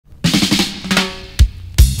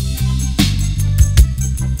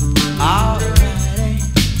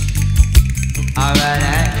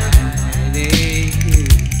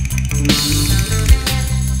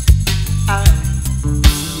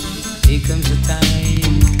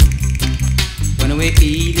time when we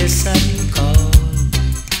heed a sudden call,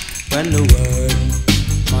 when the world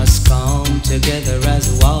must come together as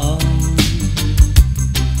one.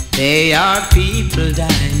 There are people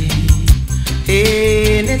dying,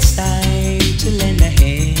 and it's time to lend a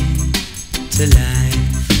hand to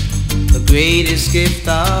life, the greatest gift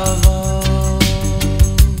of all.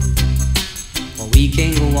 Or we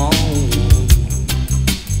can go on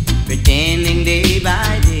pretending day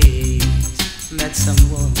by day that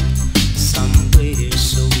someone, somewhere,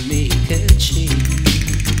 so make a change.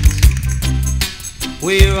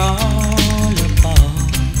 We're all a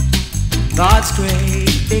part, God's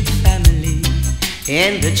great big family,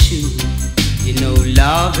 and the truth, you know,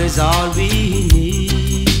 love is all we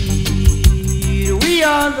need. We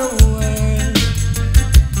are the world,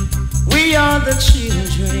 we are the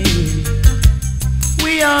children,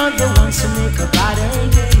 we are the ones who make a brighter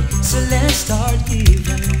day. So let's start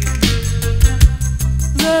giving.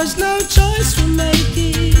 There's no choice we're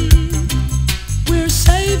making, we're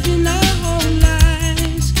saving our whole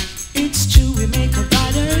lives. It's true, we make a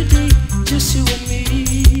brighter day, just you and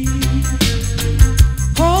me.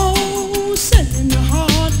 Oh, send in your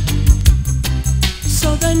heart,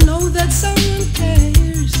 so they know that someone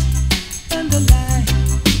cares, and the light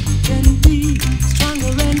can be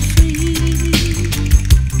stronger and free.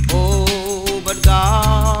 Oh, but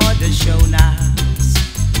God has shown us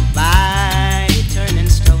by turning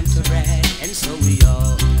stone to bread, and so we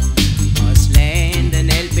all must lend an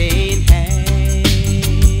helping hand.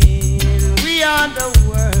 We are the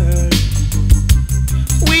world,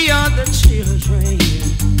 we are the children,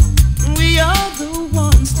 we are the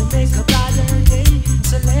ones to make a brighter day.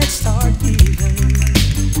 So let's start giving.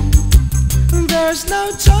 There's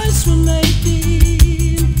no choice we're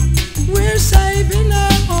making, we're saving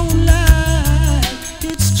our own life.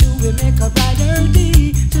 It's true, we make a brighter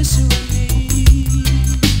day, just you and me.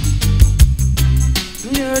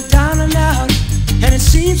 You're down and out, and it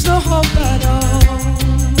seems no hope at all.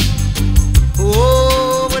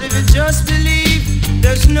 Oh, but if you just believe,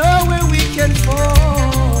 there's nowhere we can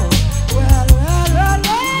fall. Well,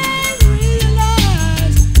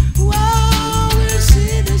 realize, wow, we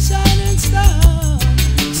see the shining star.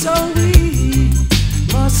 So we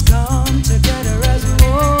must come together as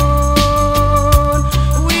one.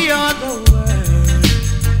 We are the world,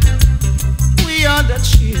 we are the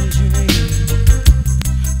children,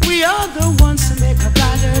 we are the ones to make a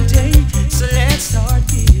brighter day. So let's start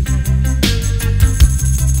giving.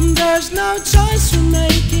 There's no choice we're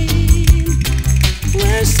making,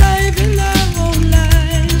 we're saving our own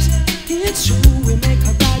lives. It's true, we make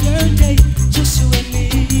a brighter day, just you and me.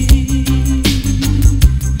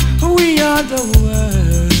 We are the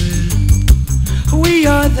world, we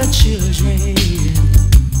are the children,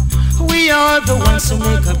 we are the ones who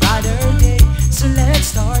make a brighter day. So let's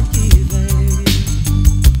start giving.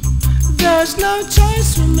 There's no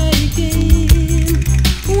choice we're making,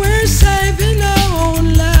 we're saving our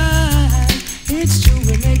own life. It's true,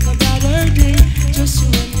 we make a brighter day, just you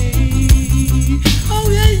and me.